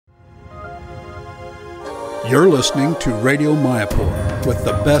You're listening to Radio Mayapur with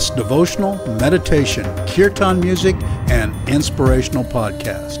the best devotional, meditation, kirtan music, and inspirational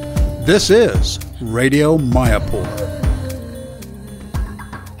podcast. This is Radio Mayapur.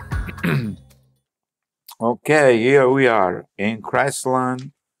 Okay, here we are in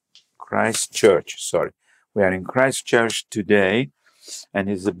ChirstChurch. We are in ChirstChurch today, and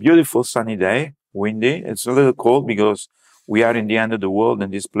it's a beautiful sunny day, windy. It's a little cold because we are in the end of the world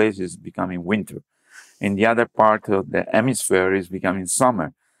and this place is becoming winter. In the other part of the hemisphere is becoming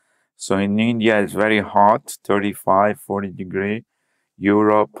summer. So in India it's very hot, 35, 40 degree.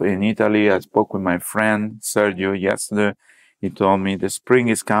 Europe, in Italy, I spoke with my friend Sergio yesterday. He told me the spring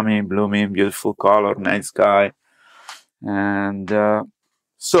is coming, blooming, beautiful color, nice sky. And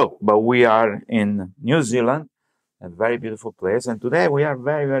but we are in New Zealand, a very beautiful place. And today we are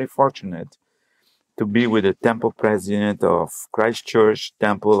very, very fortunate to be with the temple president of ChirstChurch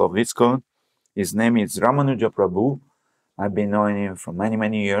Temple of iskcon. His name is Ramanuja Prabhu. I've been knowing him for many,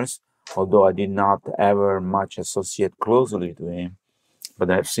 many years, although I did not ever much associate closely to him.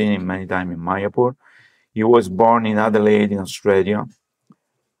 But I've seen him many times in Mayapur. He was born in Adelaide in Australia.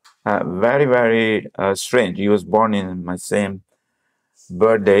 Very, very strange. He was born in my same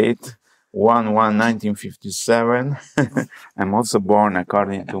birth date, 1/1/1957. I'm also born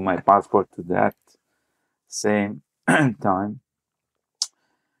according to my passport to that same time.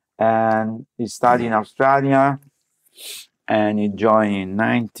 And he studied in Australia, and he joined in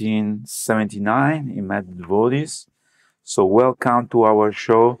 1979. He met the devotees. So welcome to our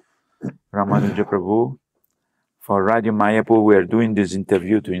show, Ramanuja Prabhu. For Radio Mayapur, we are doing this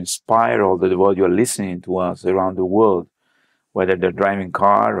interview to inspire all the devotees who are listening to us around the world, whether they're driving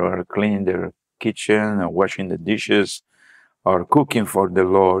car or cleaning their kitchen or washing the dishes or cooking for the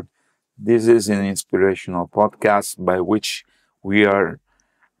Lord. This is an inspirational podcast by which we are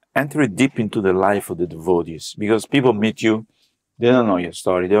entering deep into the life of the devotees, because people meet you, they don't know your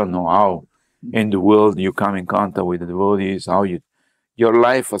story, they don't know how in the world you come in contact with the devotees, how your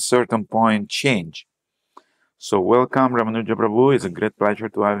life at a certain point change. So welcome, Ramanuja Prabhu. It's a great pleasure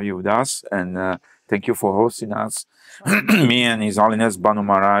to have you with us, and thank you for hosting us. Me and His Holiness Banu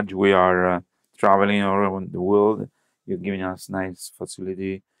Maharaj, we are traveling all around the world. You're giving us nice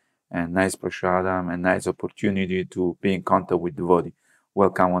facility and nice prasadam and nice opportunity to be in contact with devotee.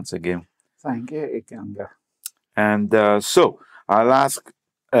 Welcome once again. Thank you, Ganga. And so I'll ask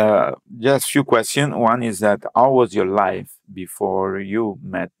just a few questions. One is that how was your life before you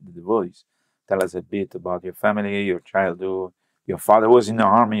met the devotees? Tell us a bit about your family, your childhood. Your father was in the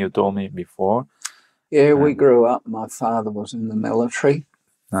army, you told me before. Yeah, we grew up. My father was in the military.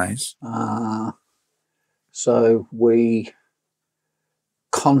 Nice. So we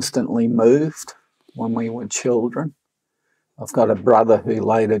constantly moved when we were children. I've got a brother who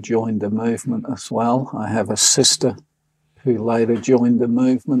later joined the movement as well. I have a sister who later joined the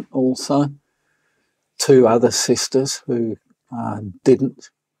movement also. Two other sisters who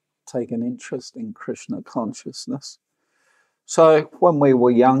didn't take an interest in Krishna consciousness. So when we were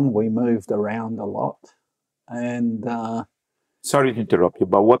young, we moved around a lot. And sorry to interrupt you,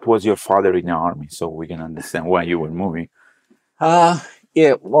 but what was your father in the army, so we can understand why you were moving?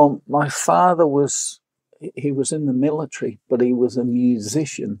 Yeah, well, my father he was in the military, but he was a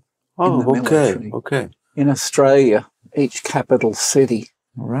musician in the military. Okay. In Australia, each capital city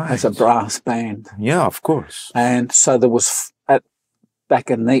has a brass band. Yeah, of course. And so there was,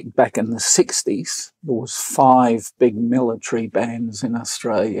 back in the 60s, there was 5 big military bands in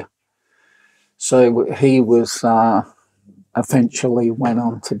Australia. So he was eventually went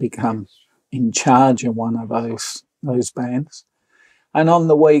on to become in charge of one of those bands. And on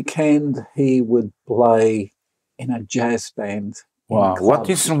the weekend, he would play in a jazz band. Wow. What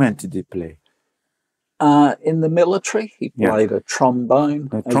instrument did he play? In the military, he played a trombone,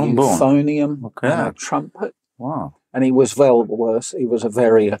 a euphonium, and a trumpet. Wow. And he was he was a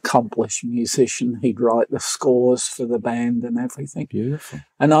very accomplished musician. He'd write the scores for the band and everything. Beautiful.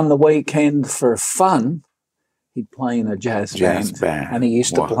 And on the weekend, for fun, he'd play in a jazz band. And he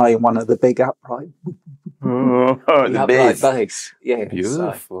used to play one of the big upright the bass. Yeah.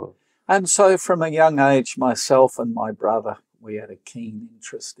 Beautiful. So from a young age, myself and my brother, we had a keen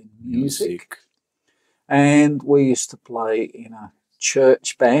interest in music. And we used to play in a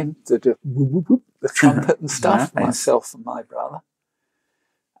church band, the trumpet and stuff, myself and my brother.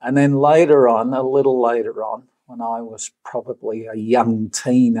 And then later on, a little later on, when I was probably a young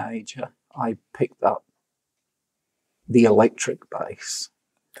teenager, I picked up the electric bass.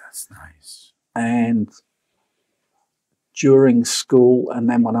 That's nice. And during school, and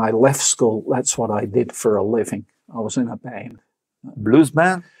then when I left school, that's what I did for a living. I was in a band. Blues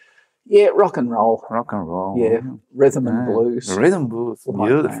band? Yeah, rock and roll. Rock and roll. Yeah, rhythm and blues. Rhythm blues, like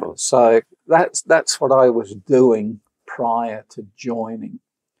beautiful. that. So that's what I was doing prior to joining.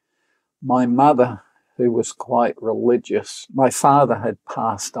 My mother, who was quite religious, my father had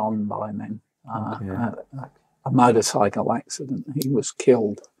passed on by then. A motorcycle accident. He was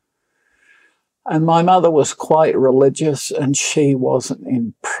killed. And my mother was quite religious, and she wasn't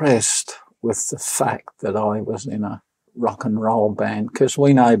impressed with the fact that I was in a rock and roll band, because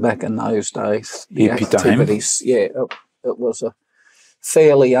we know back in those days, the Hippie activities, it was a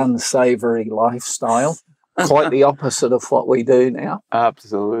fairly unsavory lifestyle, quite the opposite of what we do now.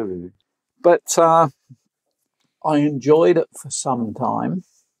 Absolutely. But I enjoyed it for some time,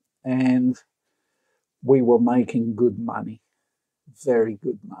 and we were making good money, very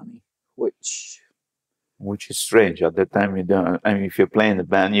good money, which is strange. At that time, you don't. I mean, if you're playing the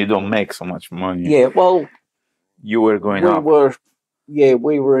band, you don't make so much money. Yeah, well, you were going up.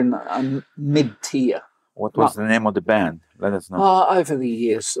 We were in a mid-tier. What was the name of the band? Let us know. Over the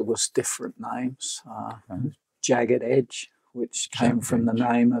years, there was different names. Jagged Edge, which came from the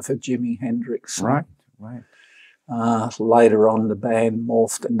name of a Jimi Hendrix song. Right. Later on, the band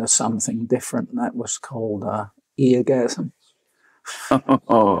morphed into something different, and that was called Eargasm.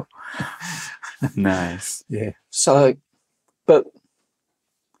 Oh, nice. Yeah. So, but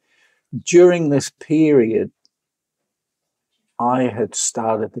during this period, I had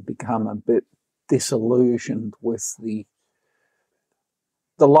started to become a bit disillusioned with the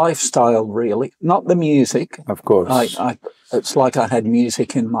lifestyle, really, not the music. Of course. It's like I had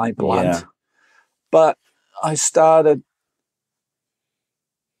music in my blood. Yeah. But I started,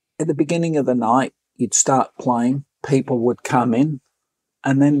 at the beginning of the night, you'd start playing, people would come in,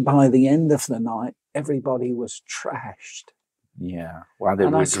 and then by the end of the night, everybody was trashed. Yeah, whether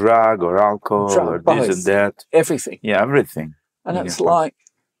it was drug or alcohol or this and that. Everything. Yeah, everything. And it's like,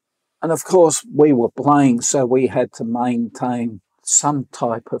 and of course we were playing, so we had to maintain some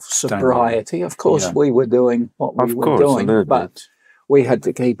type of sobriety. Of course we were doing what we were doing, but we had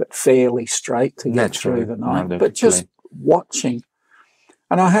to keep it fairly straight to get through the night. But just watching.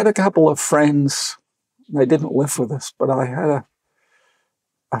 And I had a couple of friends, they didn't live with us, but I had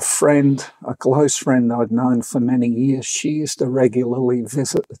a friend, a close friend I'd known for many years. She used to regularly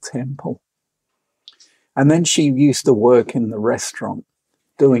visit the temple. And then she used to work in the restaurant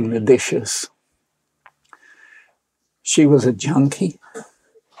doing the dishes. She was a junkie.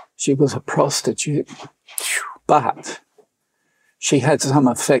 She was a prostitute. But she had some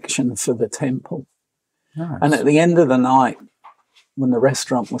affection for the temple. Nice. And at the end of the night, when the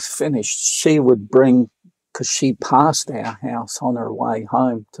restaurant was finished, she would bring, because she passed our house on her way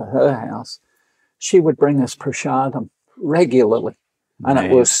home to her house, she would bring us prasadam regularly. And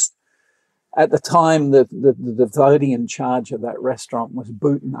it was, at the time, the devotee in charge of that restaurant was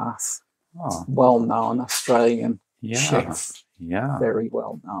Bhutanath, well-known Australian chef, very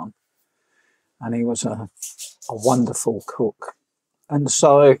well-known. And he was a wonderful cook. And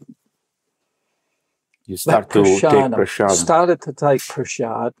so you start to take prashad. Started to take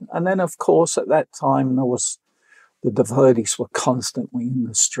prashad. And then, of course, at that time, the devotees were constantly in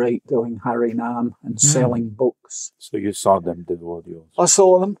the street doing Harinam and selling books. So you saw them, devotees? I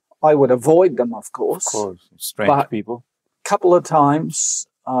saw them. I would avoid them, of course. Of course, strange people. A couple of times,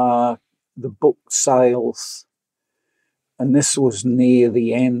 the book sales, and this was near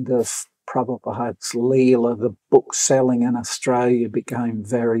the end of Prabhupada's Leela, the book selling in Australia became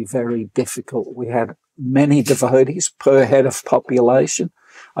very, very difficult. We had many devotees per head of population.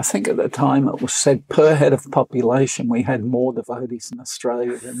 I think at the time it was said per head of population we had more devotees in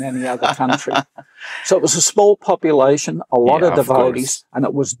Australia than any other country. So it was a small population, a lot of devotees, and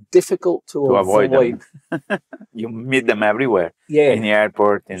it was difficult to avoid them. You meet them everywhere. Yeah. In the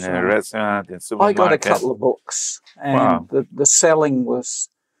airport, in a restaurant, in a supermarket. I got a couple of books, and the selling was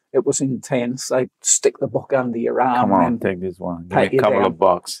intense. They'd stick the book under your arm. Come on, take this one. Give me a couple of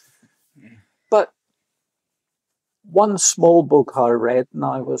bucks. But one small book I read, and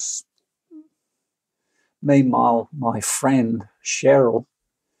I was, meanwhile, my friend Cheryl,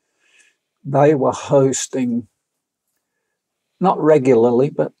 they were hosting, not regularly,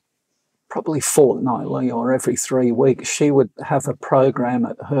 but probably fortnightly or every 3 weeks, she would have a program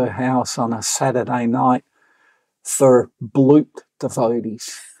at her house on a Saturday night for blooped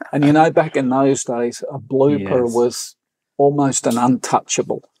devotees. And you know, back in those days, a blooper was almost an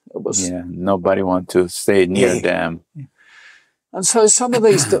untouchable. It was nobody wanted to stay near them. And so some of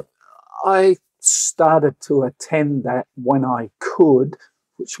these, I started to attend that when I could,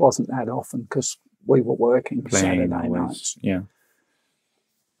 which wasn't that often because we were working Saturday nights. Yeah.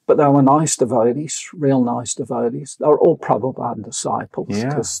 But they were nice devotees, real nice devotees. They were all Prabhupada disciples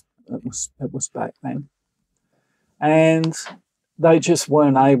because It was back then. And they just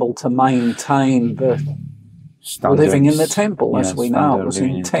weren't able to maintain the living in the temple, as we know. It was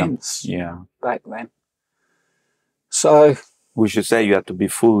intense back then. So we should say you have to be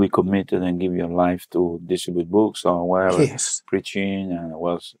fully committed and give your life to distribute books or whatever. Yes. Preaching, and it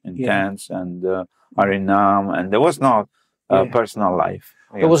was intense and harinam, and there was no personal life.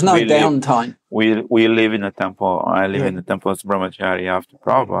 There was no downtime. We live in a temple. I live in the temple as brahmachari after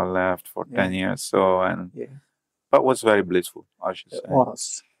Prabhupada left for 10 years. So but it was very blissful, I should say. It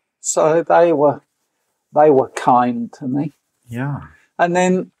was. So they were kind to me. Yeah. And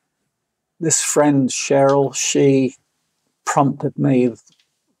then this friend Cheryl, she prompted me,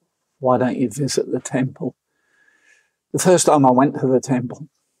 why don't you visit the temple? The first time I went to the temple,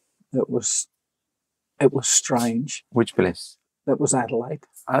 it was strange. Which place? That was Adelaide.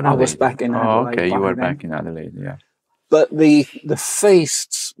 I was back in Adelaide. Oh, okay, you were back in Adelaide, yeah. But the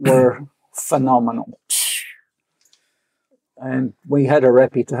feasts were phenomenal. And we had a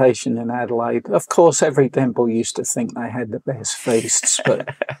reputation in Adelaide. Of course, every temple used to think they had the best feasts,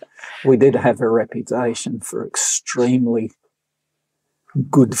 but we did have a reputation for extremely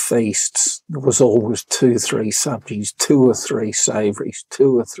good feasts. There was always 2 or 3 sabjis, 2 or 3 savouries,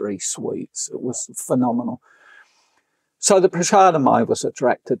 2 or 3 sweets. It was phenomenal. So the prasadam I was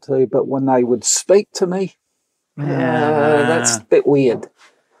attracted to, but when they would speak to me, that's a bit weird.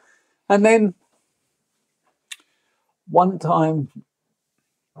 And then one time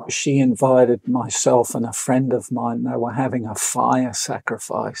she invited myself and a friend of mine. They were having a fire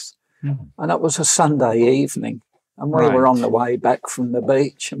sacrifice. And it was a Sunday evening. And we were on the way back from the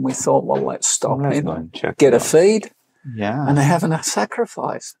beach, and we thought, well, let's stop in, get a feed. Yeah. And they're having a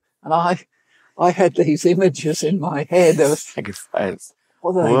sacrifice. And I had these images in my head of sacrifice.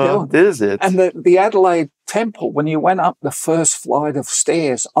 What are they doing? What is it? And the Adelaide temple, when you went up the first flight of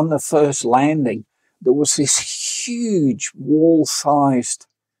stairs, on the first landing, there was this huge wall-sized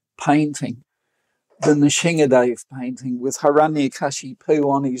painting, the Nrsingadev painting with Hiranyakashipu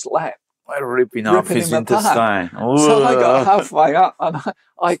on his lap. Ripping off his intestine. So I got halfway up and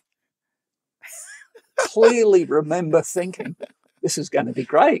I clearly remember thinking, this is going to be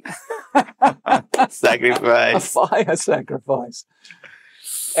great. Sacrifice. A fire sacrifice.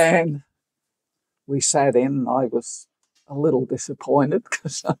 And we sat in. I was a little disappointed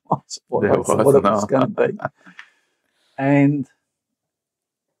because I thought it was going to be. And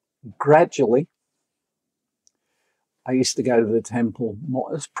gradually, I used to go to the temple more.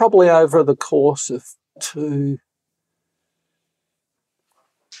 It was probably over the course of 2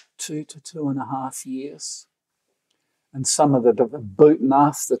 to 2.5 years. And some of the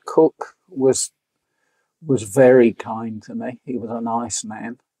Bhutanath, the cook, was very kind to me. He was a nice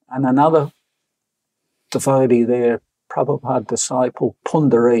man. And another devotee there, Prabhupada disciple,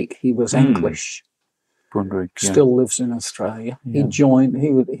 Pundarik, he was English. Pundarik, still lives in Australia. Yeah. He joined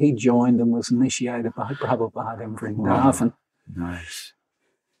and was initiated by Prabhupada in Vrindavan. Wow. Nice.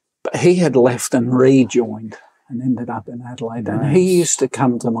 But he had left and rejoined and ended up in Adelaide. Nice. And he used to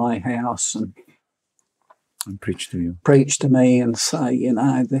come to my house and preach to you. Preach to me and say, you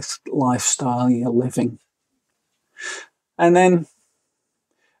know, this lifestyle you're living. And then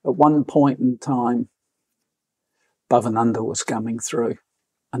at one point in time, Bhavananda was coming through,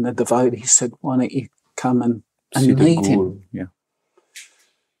 and the devotee said, why don't you come and meet him? Yeah.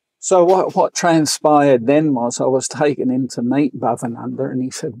 So what transpired then was I was taken in to meet Bhavananda, and he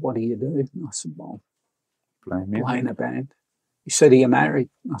said, what do you do? And I said, well, play in a band. He said, are you married?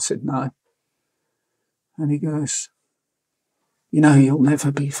 I said, no. And he goes, you know, you'll never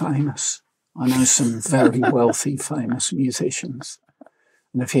be famous. I know some very wealthy, famous musicians.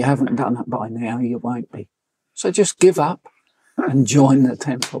 And if you haven't done it by now, you won't be. So just give up and join the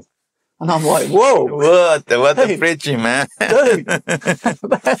temple. And I'm like, whoa. What a preaching, man. Dude,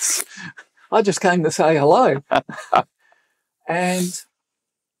 I just came to say hello. And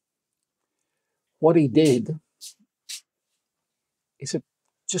what he did, he said,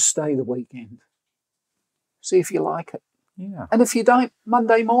 just stay the weekend. See if you like it. Yeah. And if you don't,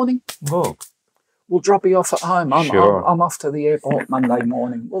 Monday morning, we'll drop you off at home. I'm off to the airport Monday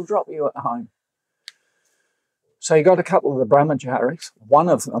morning. We'll drop you at home. So he got a couple of the brahmacharis. One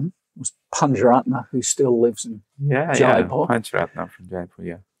of them was Pancharatna, who still lives in Jaipur. Pancharatna from Jaipur,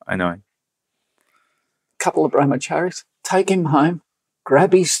 yeah. I know him. A couple of brahmacharis. Take him home,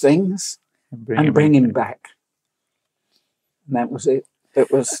 grab his things, and bring him back. And that was it.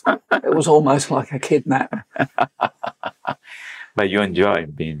 It was almost like a kidnap. But you enjoy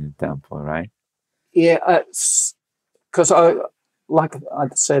being in the temple, right? Yeah, it's because like I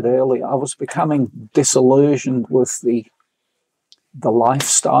said earlier, I was becoming disillusioned with the the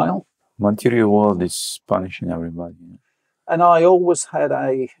lifestyle. Material world is punishing everybody. And I always had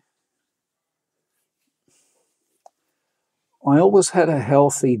a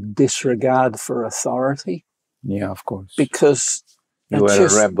healthy disregard for authority. Yeah, of course. Because you were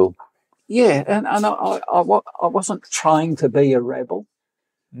a rebel. Yeah, and I wasn't trying to be a rebel.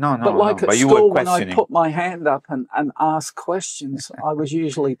 No, but like at you school, were when I questioning. put my hand up and asked questions, I was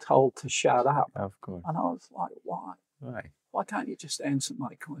usually told to shut up. Of course. And I was like, why? Right. Why can't you just answer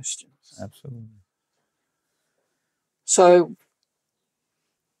my questions? Absolutely. So,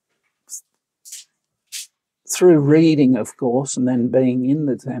 through reading, of course, and then being in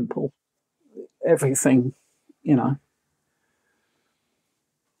the temple, everything,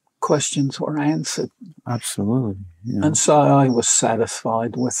 questions were answered. Absolutely. Yeah. And so I was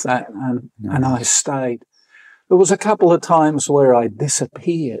satisfied with that, and I stayed. There was a couple of times where I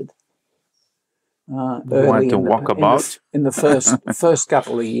disappeared. Early in the first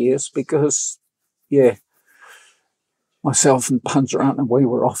couple of years, because, myself and Panjarana, we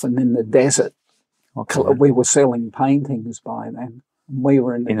were often in the desert. Okay. We were selling paintings by then. And we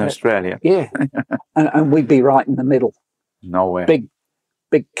were in Australia. Yeah. and we'd be right in the middle. Nowhere. Big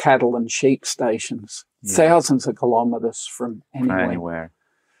cattle and sheep stations, thousands of kilometres from anywhere.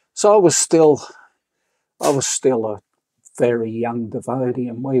 So I was still a very young devotee,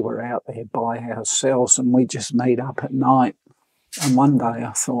 and we were out there by ourselves, and we just meet up at night. And one day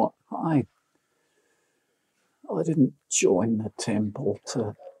I thought, I didn't join the temple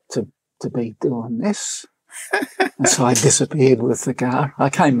to be doing this. And so I disappeared with the car. I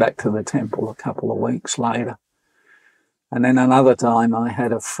came back to the temple a couple of weeks later. And then another time I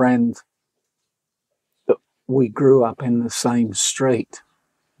had a friend that we grew up in the same street.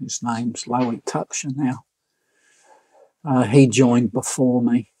 His name's Lowy Tucksha now. He joined before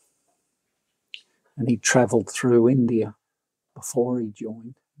me, and he travelled through India before he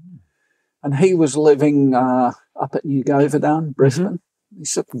joined. And he was living up at New Govardhan, Brisbane. Mm-hmm. He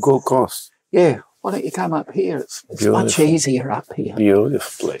said, Gold Coast. Yeah, why don't you come up here? It's much easier up here.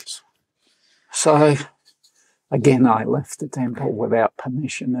 Beautiful place. So, again, I left the temple without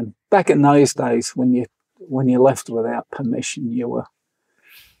permission. And back in those days, when you left without permission, you were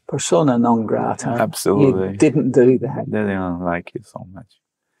persona non grata. Absolutely. You didn't do that. They didn't like you so much.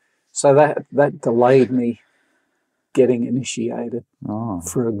 So that delayed me getting initiated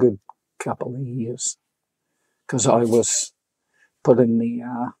for a good couple of years, because I was put in the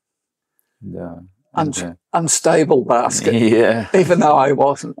unstable basket, even though I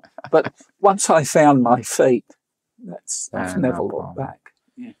wasn't. But once I found my feet, I've never looked back.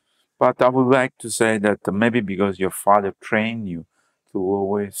 Yeah. But I would like to say that maybe because your father trained you to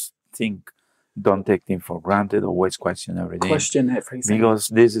always think, don't take things for granted, always question everything. Question everything. Because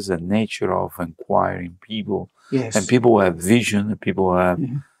this is a nature of inquiring people. Yes. And people who have vision, and people who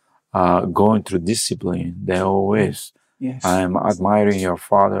have going through discipline, they always, I'm admiring your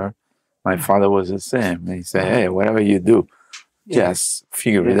father. My father was the same. He said, hey, whatever you do, just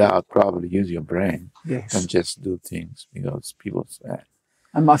figure it out, probably use your brain and just do things, because people say.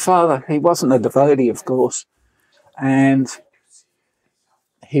 And my father, he wasn't a devotee, of course, and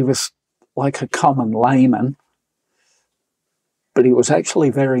he was like a common layman, but he was actually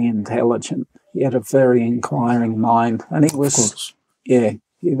very intelligent. He had a very inquiring mind, and he was, he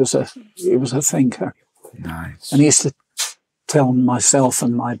was a thinker. Nice. And he used to tell myself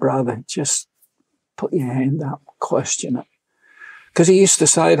and my brother, just put your hand up, question it. Because he used to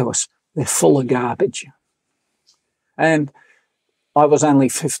say to us, they're full of garbage. And I was only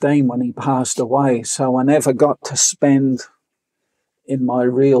 15 when he passed away, so I never got to spend, in my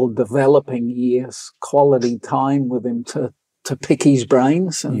real developing years, quality time with him to pick his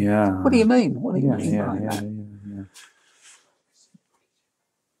brains. And what do you mean? What do you mean by that? Yeah.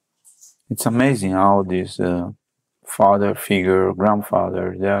 It's amazing how this father figure,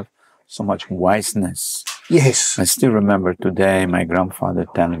 grandfather, they have so much wiseness. Yes. I still remember today my grandfather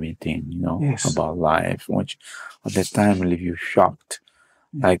telling me things, about life, which at that time leave you shocked.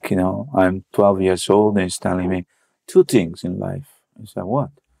 Like, I'm 12 years old and he's telling me 2 things in life. I said,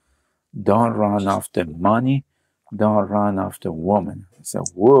 what? Don't run after money, don't run after woman. I said,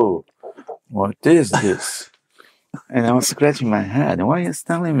 whoa, what is this? And I was scratching my head. Why are you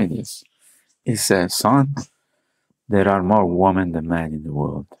telling me this? He said, son, there are more women than men in the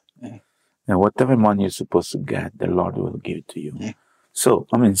world. And whatever money you're supposed to get, the Lord will give it to you. So,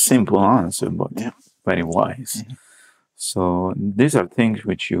 simple answer, but very wise. So these are things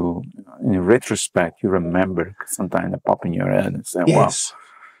which you, in retrospect, you remember. Sometimes they pop in your head and say, wow,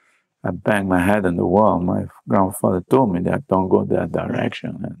 I banged my head on the wall. My grandfather told me that, don't go that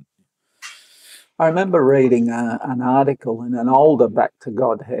direction. I remember reading an article in an older Back to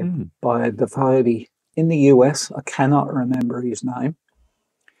Godhead by a devotee in the US. I cannot remember his name,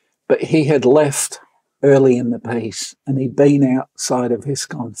 but he had left early in the piece and he'd been outside of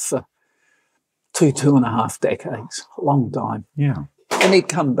iskcon for 2.5 decades, a long time. Yeah. And he'd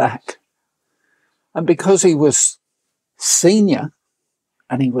come back. And because he was senior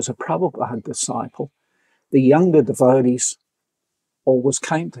and he was a Prabhupada disciple, the younger devotees always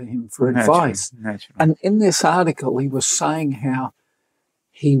came to him for advice. Naturally. And in this article, he was saying how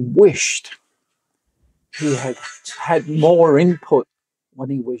he wished he had had more input when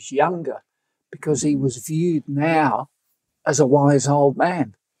he was younger, because he was viewed now as a wise old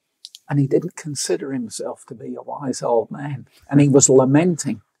man. And he didn't consider himself to be a wise old man. And he was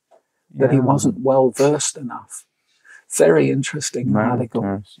lamenting that he wasn't well versed enough. Very interesting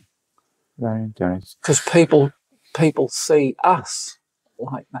article. Very interesting. Because people see us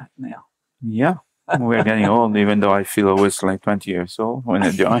like that now. Yeah. We're getting old, even though I feel always like 20 years old when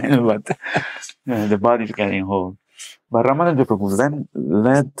I join, but the body's getting old. But Ramanuja Prabhu,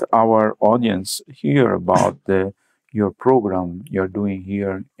 let our audience hear about your program you're doing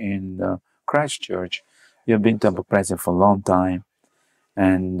here in ChirstChurch. You've been temple president for a long time,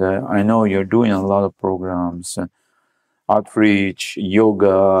 and I know you're doing a lot of programs, outreach,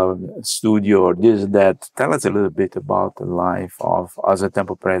 yoga, studio, this, that. Tell us a little bit about the life of as a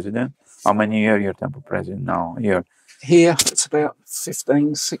temple president. How many years you're temple president now here? Here, it's about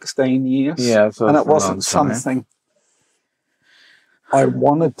 15, 16 years. Yeah, so and it wasn't something I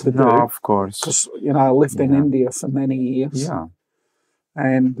wanted to do. No, of course. Because, I lived in India for many years. Yeah.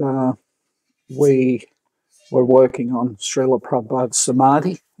 And we were working on Srila Prabhupada's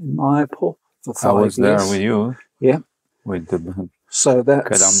Samadhi in Mayapur for 5 years. I was there with you. Yeah. With the so that's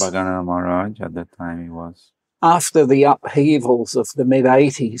Kadamba Maharaj at that time he was. After the upheavals of the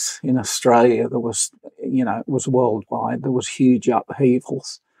mid-80s in Australia, there was, it was worldwide, there was huge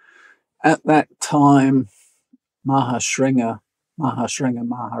upheavals. At that time, Mahashringa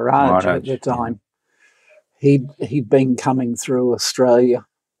Maharaj at the time, he'd been coming through Australia.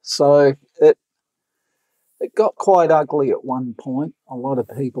 So it got quite ugly at one point. A lot of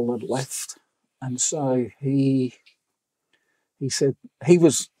people had left. And so he said, he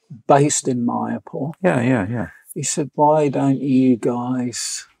was based in Mayapur. Yeah. He said, why don't you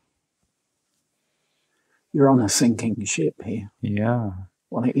guys, you're on a sinking ship here. Yeah.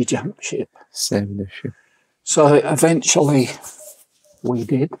 Why don't you jump ship? Save the ship. So eventually we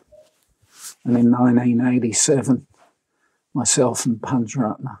did. And in 1987, myself and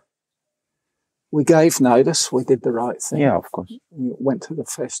Pancharatna, we gave notice, we did the right thing. Yeah, of course. We went to the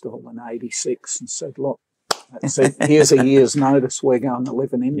festival in 86 and said, look, that's it. Here's a year's notice, we're going to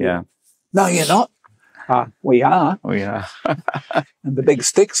live in India. Yeah. No, you're not. We are. We are. And the big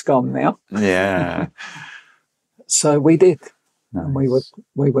stick's gone now. Yeah. So we did. Nice. And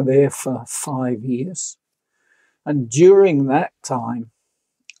we were there for 5 years. And during that time,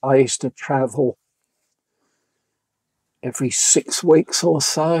 I used to travel every 6 weeks or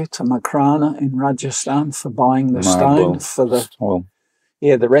so to Makrana in Rajasthan for buying the stone for the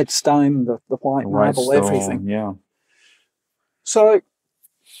the red stone, the white marble, stone, everything. Yeah. So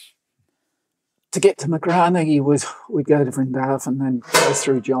to get to Makrana, we'd go to Vrindavan, then go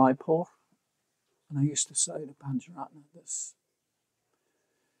through Jaipur. And I used to say to Pancharatna,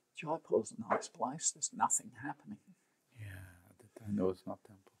 Jaipur's a nice place. There's nothing happening. Yeah, at the time there was no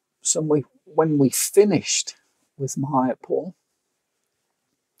temple. So when we finished with Mayapur,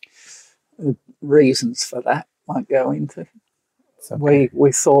 the reasons for that I won't go into. Okay.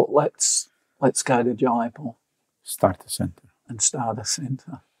 We thought let's go to Jaipur. Start a center. And start a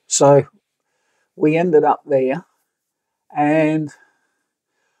center. So we ended up there, and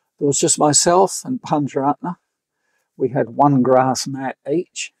there was just myself and Pancharatna. We had 1 grass mat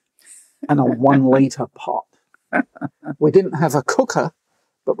each and a 1 litre pot. We didn't have a cooker,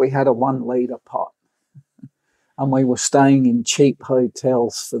 but we had a 1 litre pot. And we were staying in cheap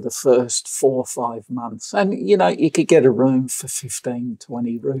hotels for the first 4 or 5 months. And, you could get a room for 15,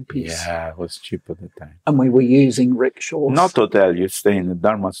 20 rupees. Yeah, it was cheap at the time. And we were using rickshaws. Not hotel, you stay in the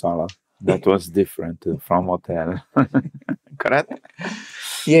Dharmasala. That was different from hotel. Correct?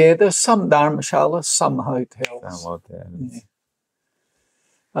 Yeah, there's some dharmashalas, some hotels. Some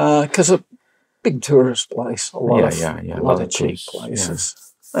hotels. Because a big tourist place, a lot of cheap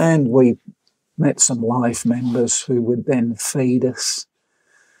places. Yeah. And we met some life members who would then feed us.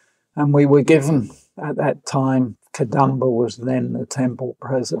 And we were given, at that time, Kadamba was then the temple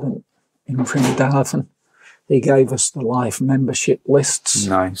president in Vrindavan. He gave us the life membership lists.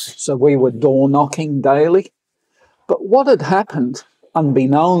 Nice. So we were door knocking daily. But what had happened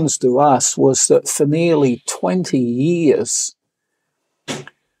unbeknownst to us was that for nearly 20 years,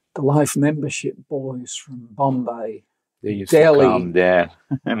 the life membership boys from Bombay, They used Delhi, to come there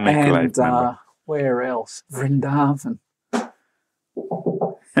and make life member. and where else? Vrindavan.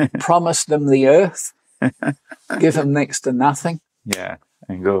 Promised them the earth, give them next to nothing, Yeah,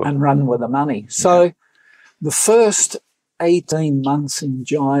 and go. and run with the money. So the first 18 months in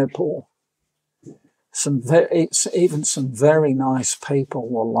Jaipur, even some very nice people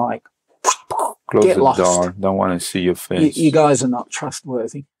were like, Close get the lost. door. Don't want to see your face. You guys are not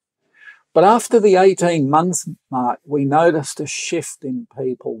trustworthy. But after the 18-month mark, we noticed a shift in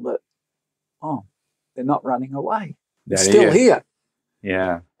people that, they're not running away. They're still here.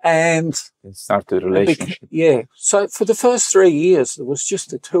 Yeah. And It started a relationship. So for the first 3 years, there was just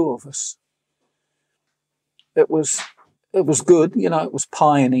the two of us. It was good. It was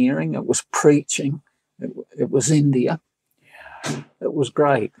pioneering. It was preaching. It was India. Yeah. It was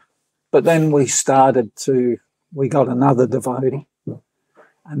great. But then we got another devotee,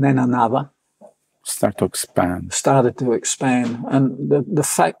 and then another. Started to expand. And the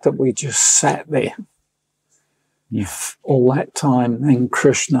fact that we just sat there all that time, then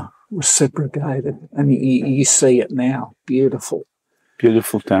Krishna reciprocated. And you see it now. Beautiful.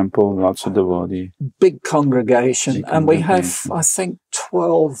 Beautiful temple, lots of devotees. Big congregation. And we have, I think,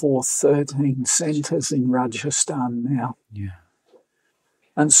 12 or 13 centres in Rajasthan now. Yeah.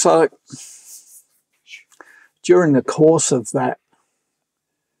 And so during the course of that,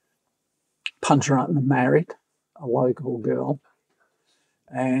 Pancharatna married a local girl,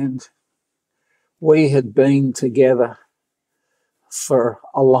 and we had been together for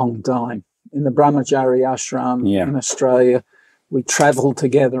a long time. In the Brahmachari ashram in Australia, we travelled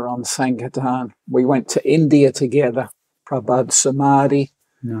together on Sankirtan. We went to India together, Prabhupada Samadhi.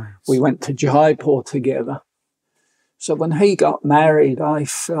 Nice. We went to Jaipur together. So when he got married, I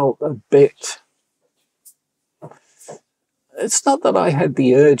felt a bit... It's not that I had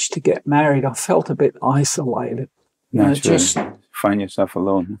the urge to get married. I felt a bit isolated. Just find yourself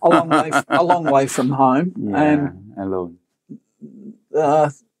alone. a long way from home. Yeah, and alone.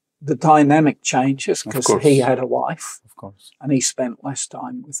 The dynamic changes because he had a wife. Of course. And he spent less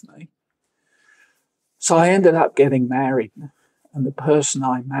time with me. So I ended up getting married. And the person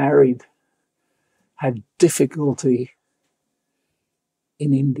I married had difficulty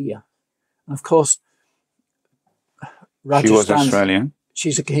in India. And of course, She was Australian?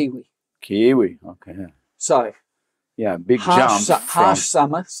 She's a Kiwi. Kiwi, okay. So, big jump. Harsh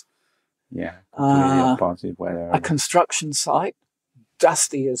summers. Yeah, completely opposite weather. A construction site,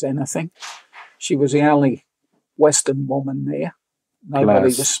 dusty as anything. She was the only Western woman there.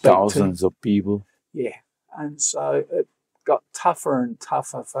 Nobody to speak thousands of people. Yeah, and so it got tougher and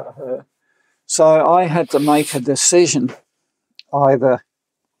tougher for her. So I had to make a decision, either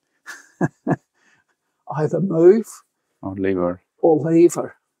move or leave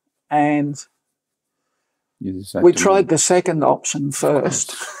her. And we tried the second option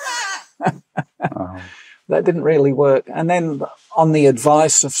first. That didn't really work. And then on the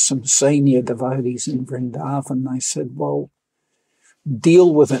advice of some senior devotees in Vrindavan, they said, well,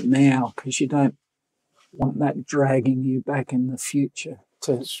 deal with it now because you don't want that dragging you back in the future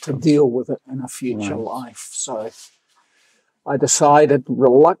to deal with it in a future life. So I decided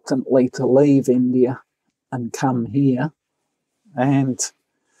reluctantly to leave India and come here, and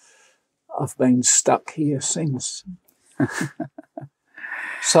I've been stuck here since.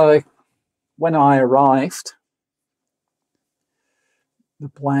 So when I arrived, the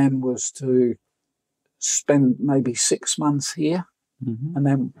plan was to spend maybe 6 months here and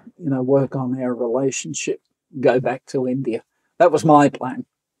then, work on our relationship, go back to India. That was my plan.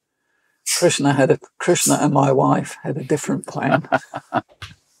 Krishna and my wife had a different plan.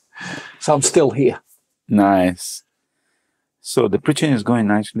 So I'm still here. Nice. So the preaching is going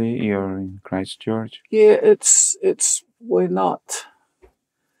nicely here in ChirstChurch? Yeah, we're not...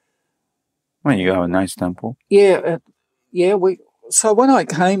 Well, you have a nice temple. Yeah, so when I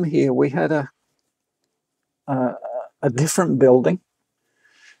came here, we had a different building,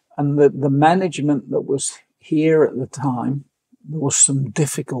 and the management that was here at the time, there was some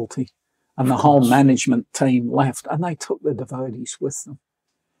difficulty, and the whole management team left, and they took the devotees with them.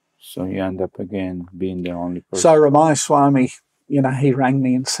 So you end up again being the only person. So Ramai Swami, he rang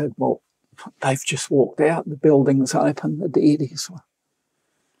me and said, well, they've just walked out, the building's open, the deities were.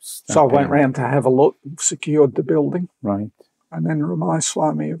 So I went round to have a look, secured the building. Right. And then Ramai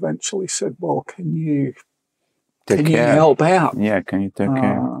Swami eventually said, well, can you help out? Yeah, can you take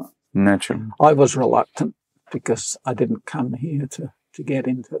care? Naturally. I was reluctant because I didn't come here to get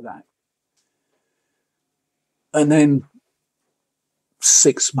into that. And then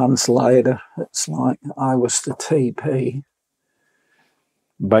 6 months later, it's like I was the TP.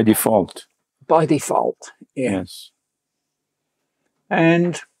 By default. By default, yeah. Yes.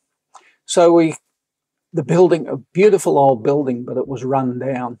 And so the building, a beautiful old building, but it was run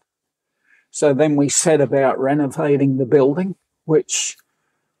down. So then we set about renovating the building, which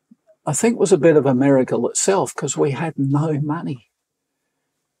I think was a bit of a miracle itself because we had no money.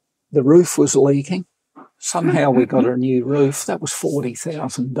 The roof was leaking. Somehow we got a new roof. That was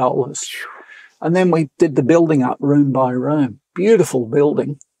 $40,000. And then we did the building up room by room. Beautiful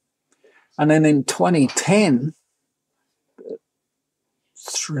building. And then in 2010,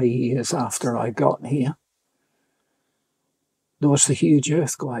 3 years after I got here, there was the huge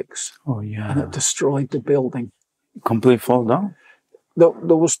earthquakes. Oh, yeah. And it destroyed the building. Complete fall down? There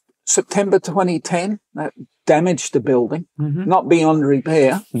was September 2010, that damaged the building, not beyond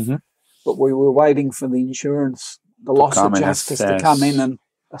repair, but we were waiting for the insurance, the loss adjusters to come in and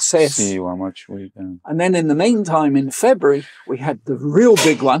assess. See how much we can. And then in the meantime, in February, we had the real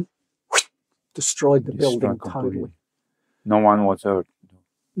big one, destroyed the building totally. No one was hurt?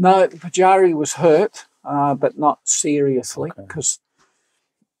 No, Pujari was hurt, but not seriously, because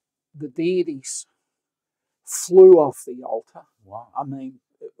the deities flew off the altar. Wow. I mean,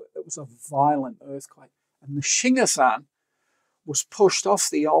 it was a violent earthquake. And the Shingasan was pushed off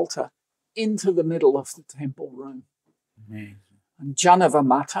the altar into the middle of the temple room. Amazing. And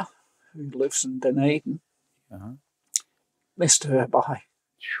Janavamata, who lives in Dunedin, missed her by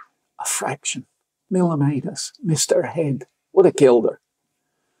a fraction, millimetres, missed her head. Would have killed her.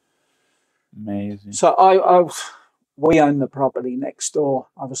 Amazing. So we owned the property next door.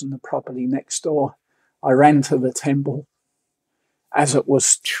 I was in the property next door. I ran to the temple as it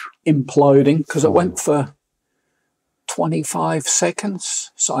was imploding because it went for 25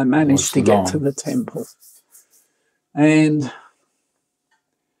 seconds. So I managed to get to the temple. And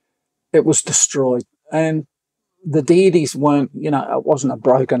it was destroyed. And the deities weren't, it wasn't a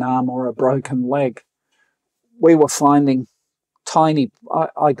broken arm or a broken leg. We were finding tiny,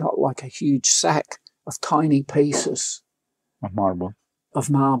 I got like a huge sack of tiny pieces of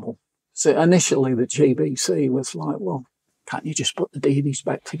marble. So initially the GBC was like, well, can't you just put the deities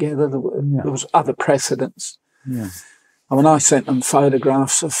back together? There was other precedents. Yeah. And when I sent them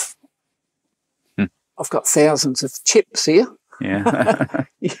photographs of, I've got thousands of chips here. Yeah.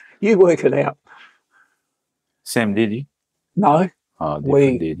 You work it out. Same deity? No. Oh,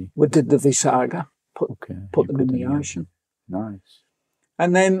 different deity. We did the Visaga, put them in the ocean. Nice.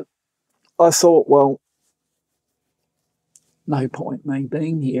 And then I thought, well, no point me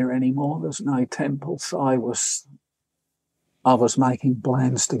being here anymore. There's no temple. So I was making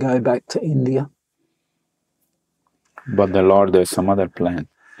plans to go back to India. But the Lord, there's some other plan.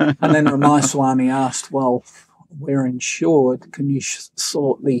 And then Ramaswamy asked, well, we're insured. Can you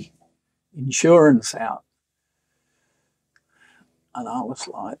sort the insurance out? And I was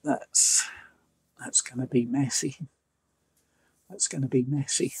like, that's going to be messy. That's going to be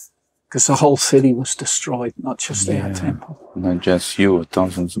messy. Because the whole city was destroyed, not just our temple. Not just you,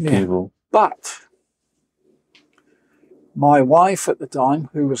 thousands of people. But my wife at the time,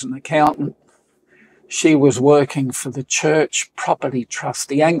 who was an accountant, she was working for the church property trust.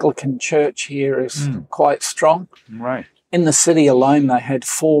 The Anglican church here is quite strong. Right. In the city alone, they had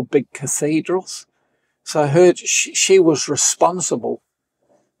 4 big cathedrals. So she was responsible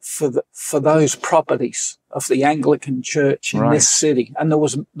for those properties of the Anglican church in this city. And there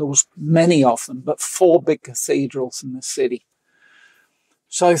was many of them, but 4 big cathedrals in the city.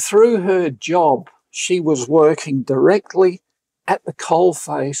 So through her job, she was working directly at the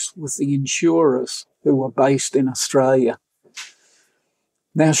coalface with the insurers who were based in Australia.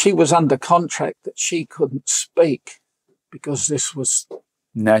 Now, she was under contract that she couldn't speak because this was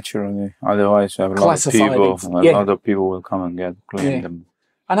naturally. Otherwise, a lot of people, other people will come and claim them.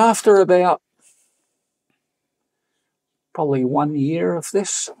 And after about probably 1 year of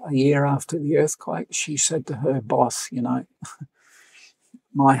this, a year after the earthquake, she said to her boss,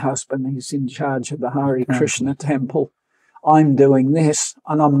 my husband is in charge of the Hare Krishna temple. I'm doing this,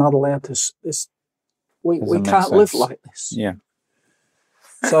 and I'm not allowed to. We can't live like this. Yeah.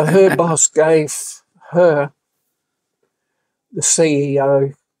 So her boss gave her, the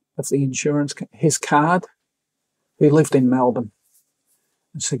CEO of the insurance, his card, who lived in Melbourne,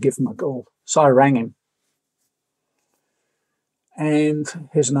 and said, give him a call. So I rang him. And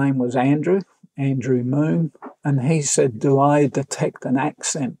his name was Andrew Moon. And he said, do I detect an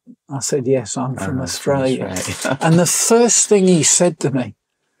accent? I said, yes, I'm from Australia. And the first thing he said to me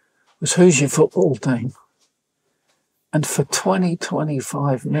was, who's your football team? And for 20,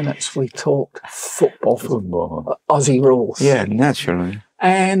 25 minutes, we talked football. Football. Aussie rules. Yeah, naturally.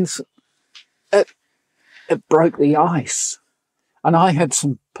 And it broke the ice. And I had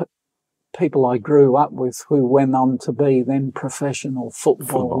some people I grew up with who went on to be then professional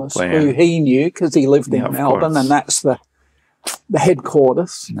footballers who he knew because he lived in Melbourne, and that's the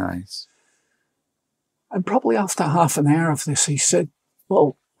headquarters. Nice. And probably after half an hour of this, he said,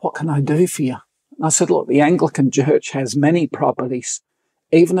 well, what can I do for you? And I said, look, the Anglican Church has many properties.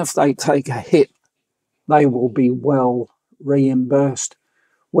 Even if they take a hit, they will be well reimbursed.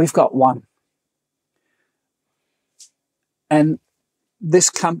 We've got one. And this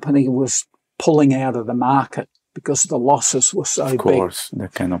company was pulling out of the market because the losses were so big. Of course, they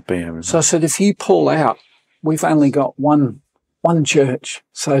cannot pay everything. So I said, if you pull out, we've only got one church,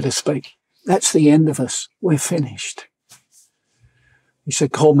 so to speak. That's the end of us. We're finished. He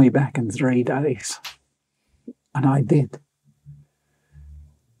said, call me back in 3 days. And I did.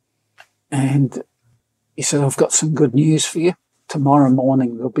 And he said, I've got some good news for you. Tomorrow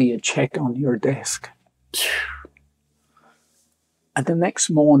morning, there'll be a check on your desk. And the next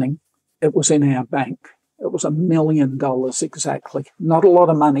morning, it was in our bank. It was $1 million exactly. Not a lot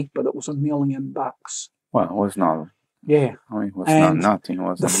of money, but it was $1 million. Well, it was not. Yeah. I mean, it was and not nothing. It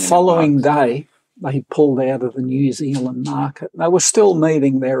was the following day, they pulled out of the New Zealand market. They were still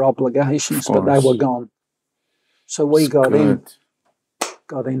meeting their obligations, but they were gone. So we got in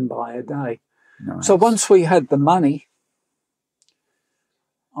by a day. Nice. So once we had the money,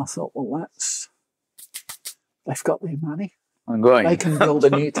 I thought, well, they've got their money. I'm going. They can build a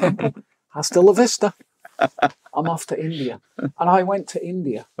new temple. Hasta la vista. I'm off to India. And I went to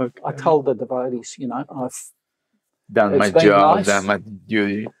India. Okay. I told the devotees, I've done my job, done my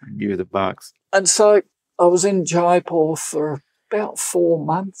duty, give you the box. And so I was in Jaipur for about 4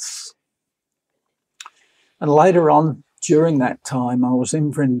 months. And later on, during that time, I was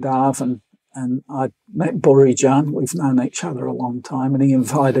in Vrindavan and I met Burijan. We've known each other a long time, and he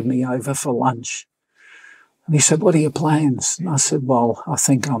invited me over for lunch. And he said, what are your plans? And I said, well, I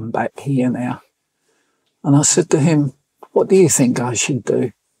think I'm back here now. And I said to him, what do you think I should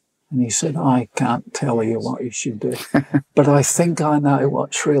do? And he said, I can't tell you what you should do, but I think I know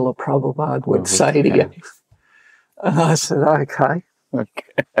what Srila Prabhupada would say to you. And I said, okay.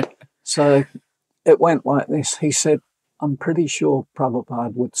 So it went like this. He said, I'm pretty sure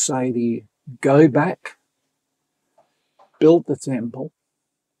Prabhupada would say to you, go back, build the temple,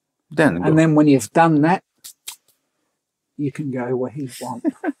 and then when you've done that, you can go where you want.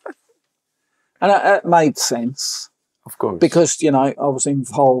 And it made sense. Of course. Because, I was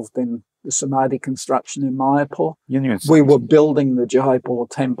involved in the Samadhi construction in Mayapur. We were building the Jaipur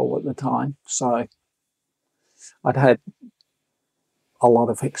temple at the time. So I'd had a lot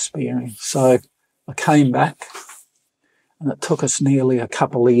of experience. So I came back, and it took us nearly a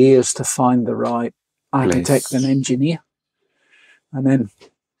couple of years to find the right architect and engineer. And then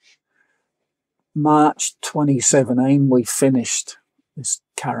March 2017, we finished this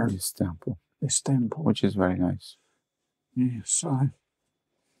temple. Which is very nice. Yeah, so,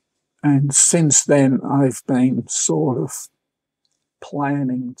 and since then I've been sort of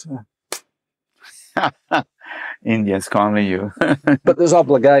planning to. India's calling you. But there's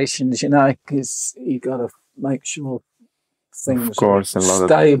obligations, because you got to make sure things are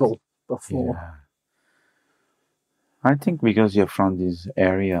stable before. Yeah. I think because you're from this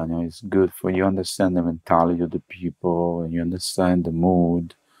area, it's good for you understand the mentality of the people, and you understand the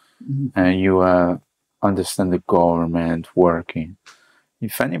mood, and you understand the government working.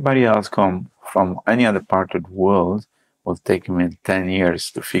 If anybody else come from any other part of the world, will take me 10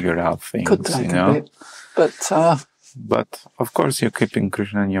 years to figure out things. Could take a bit, but of course you're keeping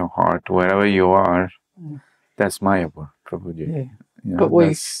Krishna in your heart wherever you are. That's Mayapur, Prabhuji. Yeah. But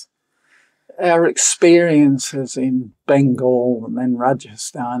our experiences in Bengal and then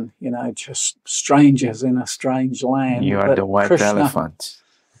Rajasthan, just strangers in a strange land. You are the white elephant.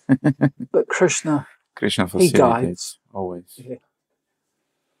 But Krishna facilitates. He guides. Always. Yeah.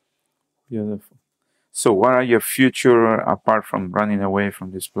 Beautiful. So what are your future, apart from running away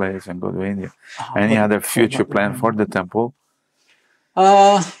from this place and go to India, any other future plan for the temple?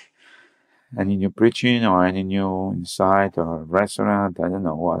 Any new preaching or any new insight or restaurant? I don't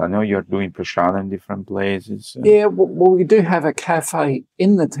know what. I know you're doing prasad in different places. Yeah, well, we do have a cafe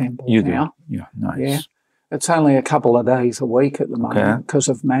in the temple now. Yeah, nice. Yeah. It's only a couple of days a week at the moment because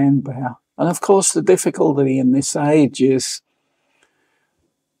of manpower. And of course, the difficulty in this age is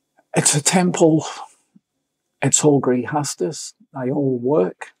it's a temple, it's all grihastas, they all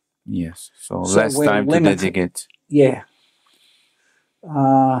work. Yes, so less time to dedicate. Yeah.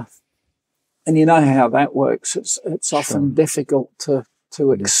 And you know how that works. It's often difficult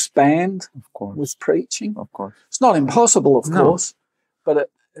to expand Of course. with preaching. Of course. It's not impossible, of No. course, but it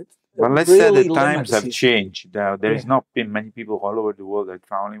But let's really say the times limits have you. changed. There is not been many people all over the world that are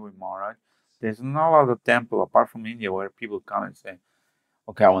traveling with Maharaj. There's not a lot of temple apart from India where people come and say,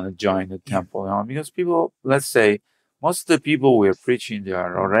 okay, I want to join the temple. Because people, let's say, most of the people we're preaching, they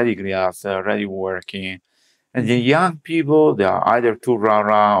are already grihas, they're already working. And the young people, they are either too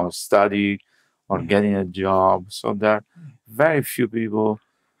rara or study or getting a job. So there are very few people.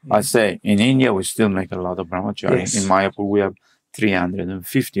 I say, in India, we still make a lot of brahmachari. Yes. In Mayapur, we have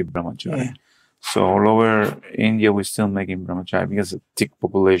 350 brahmachari. So all over India, we're still making brahmachari because of thick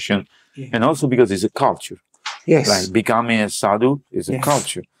population. And also because it's a culture. Yes. Like becoming a sadhu is a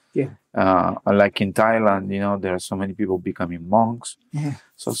culture. Yeah. Like in Thailand, you know, there are so many people becoming monks. Yeah.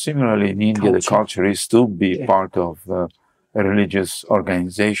 So similarly in India, the culture is to be part of a religious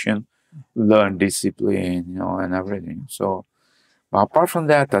organization, learn discipline, you know, and everything. So apart from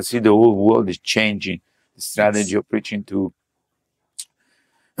that, I see the whole world is changing. The strategy of preaching to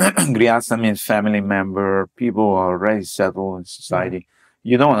Grihastha means family member, people who are already settled in society.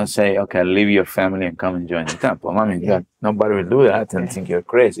 You don't want to say, okay, leave your family and come and join the temple. I mean, nobody will do that and think you're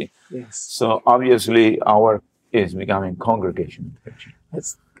crazy. Yes. So obviously our is becoming congregation.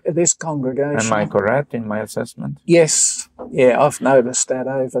 It is congregation. Am I correct in my assessment? Yes. Yeah, I've noticed that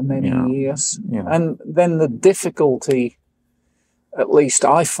over many years. Yeah. And then the difficulty, at least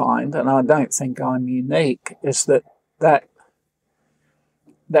I find, and I don't think I'm unique, is that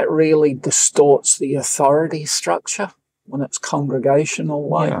really distorts the authority structure when it's congregational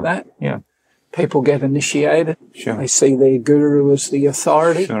like that. Yeah. People get initiated. Sure. They see their guru as the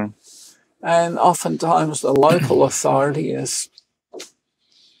authority. Sure. And oftentimes the local authority is...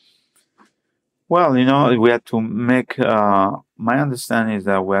 Well, you know, we have to make, my understanding is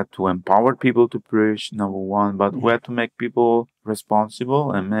that we have to empower people to preach, number one, but we have to make people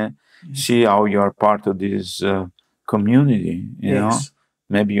responsible and see how you are part of this community, you know.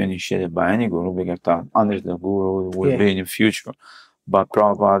 Maybe you're initiated by any guru, because under the guru will be in the future. But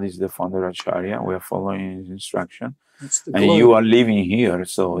Prabhupada is the founder Acharya. We are following his instruction. And you are living here.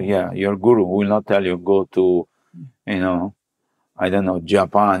 So, your guru will not tell you go to, you know, I don't know,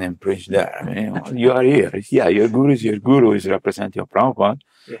 Japan and preach there. I mean, you are here. Yeah, your guru is representing Prabhupada.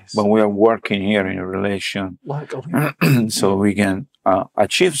 Yes. But we are working here in a relation so we can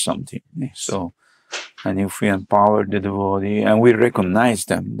achieve something. Yes. So, and if we empower the devotee and we recognize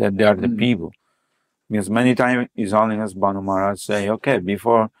them, that they are the people. Because many times His Holiness Bhanu Maharaj say, okay,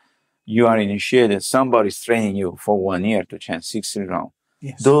 before you are initiated, somebody is training you for 1 year to chant 60 rounds.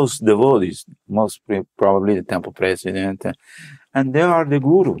 Yes. Those devotees, probably the temple president, and they are the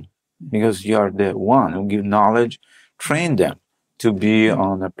guru, because you are the one who give knowledge, train them to be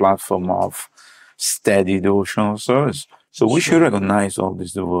on a platform of steady devotional service. So we should recognize all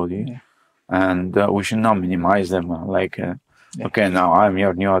these devotees. And we should not minimize them okay, now I'm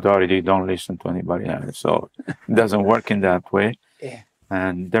your new authority, don't listen to anybody else. So it doesn't work in that way.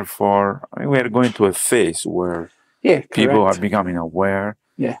 And therefore, we are going to a phase where people are becoming aware.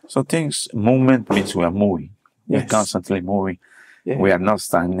 So movement means we are moving. We're constantly moving. We are not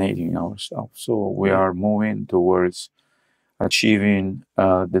stagnating ourselves. So we are moving towards achieving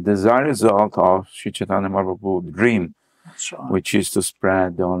the desired result of Sri Chaitanya Mahaprabhu's dream. Which is to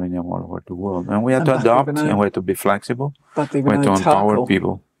spread the holy name all over the world. And we have to adopt and we have to be flexible. We have to empower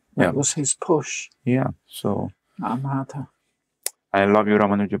people. That was his push. Yeah. So I love you,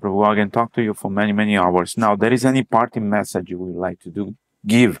 Ramanuja Prabhu. I can talk to you for many, many hours. Now, there is any parting message you would like to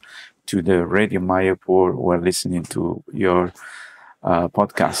give to the Radio Mayapur who are listening to your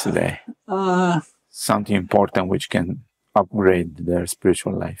podcast today? Something important which can upgrade their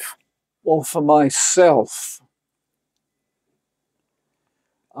spiritual life. Well, for myself,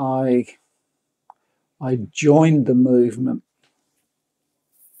 I joined the movement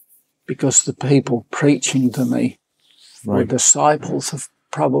because the people preaching to me were disciples of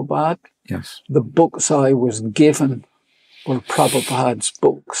Prabhupada. Yes. The books I was given were Prabhupada's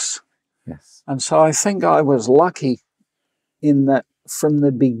books. Yes. And so I think I was lucky in that from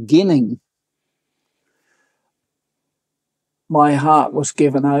the beginning, my heart was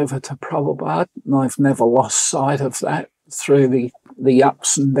given over to Prabhupada, and I've never lost sight of that through the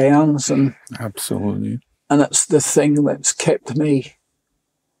ups and downs. And absolutely. And it's the thing that's kept me,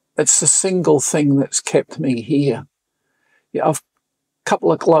 it's the single thing that's kept me here. Yeah, I've a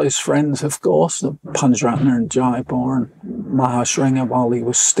couple of close friends, of course, Panjratna and Jaipur and Mahashringa while he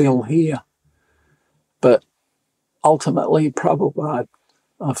was still here. But ultimately, Prabhupada,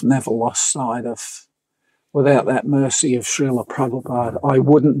 I've never lost sight of. Without that mercy of Srila Prabhupada, I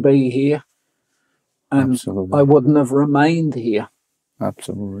wouldn't be here. and Absolutely. I wouldn't have remained here.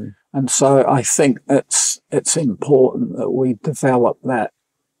 Absolutely. And so I think it's important that we develop that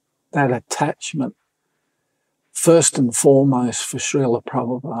attachment first and foremost for Srila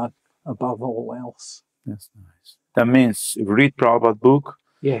Prabhupada above all else. That's nice. That means read Prabhupada book,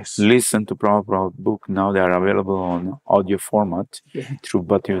 Yes. listen to Prabhupada book. Now they are available on audio format Yeah. through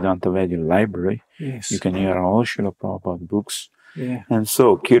Bhaktivedanta Vedanta Library. Yes. You can hear all Srila Prabhupada books. Yeah. And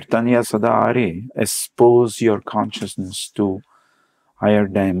so, Kirtanya Sadari, expose your consciousness to higher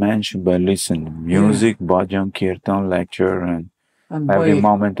dimension by listening. Music, bhajan, kirtan, lecture, and every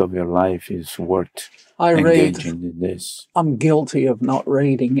moment of your life is worth engaging in this. I'm guilty of not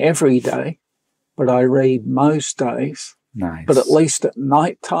reading every day, but I read most days. Nice. But at least at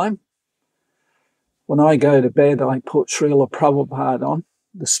night time, when I go to bed, I put Srila Prabhupada on.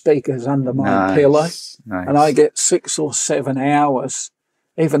 The speaker's under my pillow. Nice. And I get 6 or 7 hours,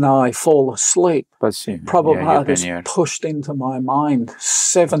 even though I fall asleep. But see, Prabhupada is pushed into my mind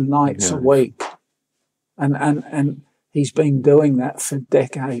 7 nights a week. And he's been doing that for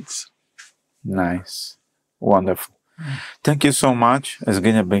decades. Nice. Wonderful. Thank you so much. It's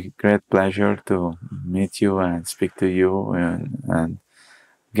going to be a great pleasure to meet you and speak to you and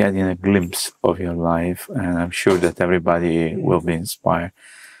getting a glimpse of your life. And I'm sure that everybody will be inspired.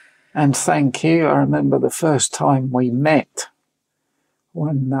 And thank you. I remember the first time we met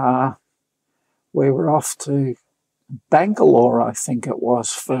when we were off to Bangalore, I think it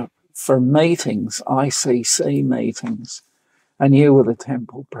was, for meetings, ICC meetings. And you were the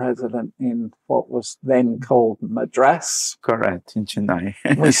temple president in what was then called Madras. Correct, in Chennai.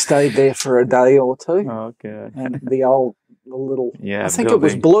 We stayed there for a day or two. Okay. And the little, I think it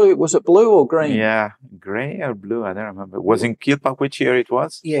was blue. Was it blue or green? Yeah, gray or blue, I don't remember. Was in Kilpa, which year it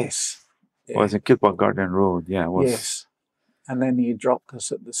was? Yes. It was in Kilpa Garden Road, yeah. It was. Yes. And then you dropped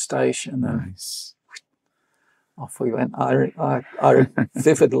us at the station. Nice. And off we went. I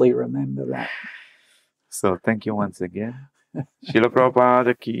vividly remember that. So thank you once again. Srila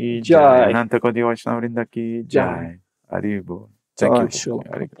Prabhupada ki Jai. jai. Ananta Koti Vaishnava Vrinda ki jai. Hari Bol. Thank you. Srila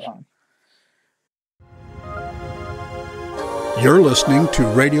Hare Prabhupada. You're listening to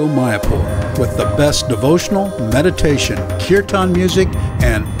Radio Mayapur with the best devotional, meditation, kirtan music,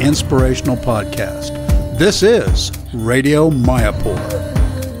 and inspirational podcast. This is Radio Mayapur.